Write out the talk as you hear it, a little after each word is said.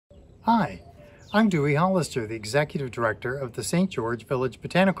Hi, I'm Dewey Hollister, the Executive Director of the St. George Village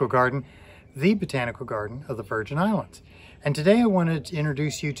Botanical Garden, the Botanical Garden of the Virgin Islands. And today I wanted to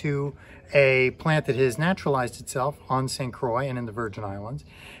introduce you to a plant that has naturalized itself on St. Croix and in the Virgin Islands.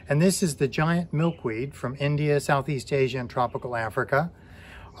 And this is the Giant Mikweed from India, Southeast Asia, and tropical Africa.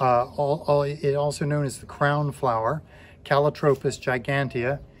 It also known as the crown flower, Calotropis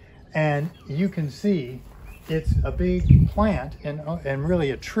Gigantea. And you can see it's a big plant and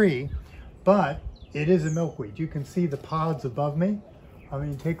really a tree, but it is a milkweed. You can see the pods above me. I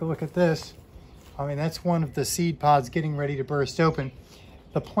mean, take a look at this. I mean, that's one of the seed pods getting ready to burst open.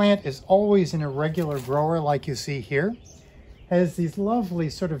 The plant is always an irregular grower like you see here. Has these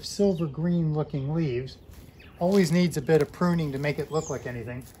lovely sort of silver green looking leaves. Always needs a bit of pruning to make it look like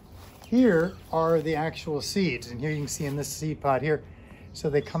anything. Here are the actual seeds, and here you can see in this seed pod here. So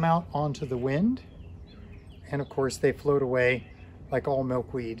they come out onto the wind, and of course they float away like all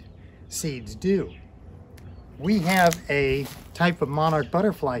milkweed seeds do. We have a type of monarch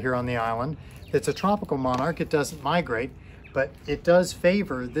butterfly here on the island that's a tropical monarch. It doesn't migrate, but it does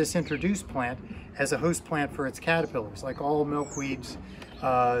favor this introduced plant as a host plant for its caterpillars. Like all milkweeds,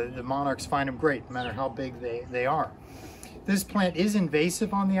 the monarchs find them great, no matter how big they are. This plant is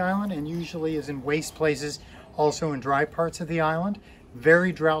invasive on the island and usually is in waste places, also in dry parts of the island.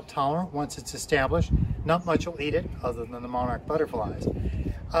 Very drought tolerant once it's established. Not much will eat it other than the monarch butterflies.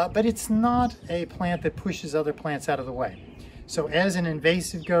 But it's not a plant that pushes other plants out of the way. So as an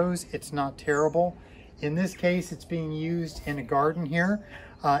invasive goes, it's not terrible. In this case, it's being used in a garden here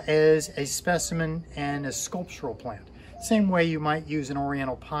as a specimen and a sculptural plant. Same way you might use an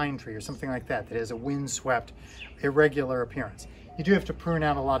oriental pine tree or something like that that has a windswept, irregular appearance. You do have to prune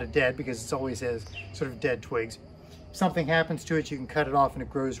out a lot of dead because it always has sort of dead twigs. If something happens to it, you can cut it off and it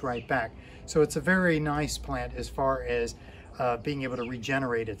grows right back. So it's a very nice plant as far as being able to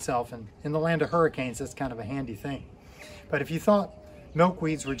regenerate itself. And in the land of hurricanes, that's kind of a handy thing. But if you thought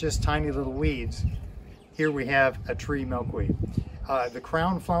milkweeds were just tiny little weeds, here we have a tree milkweed. The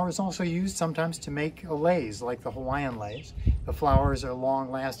crown flower is also used sometimes to make leis, like the Hawaiian leis. The flowers are long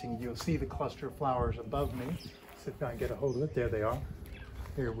lasting. You'll see the cluster of flowers above me. See if I can get a hold of it. There they are.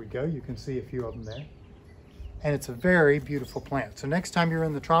 Here we go. You can see a few of them there. And it's a very beautiful plant. So next time you're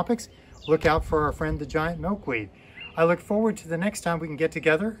in the tropics, look out for our friend the giant milkweed. I look forward to the next time we can get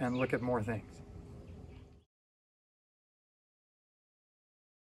together and look at more things.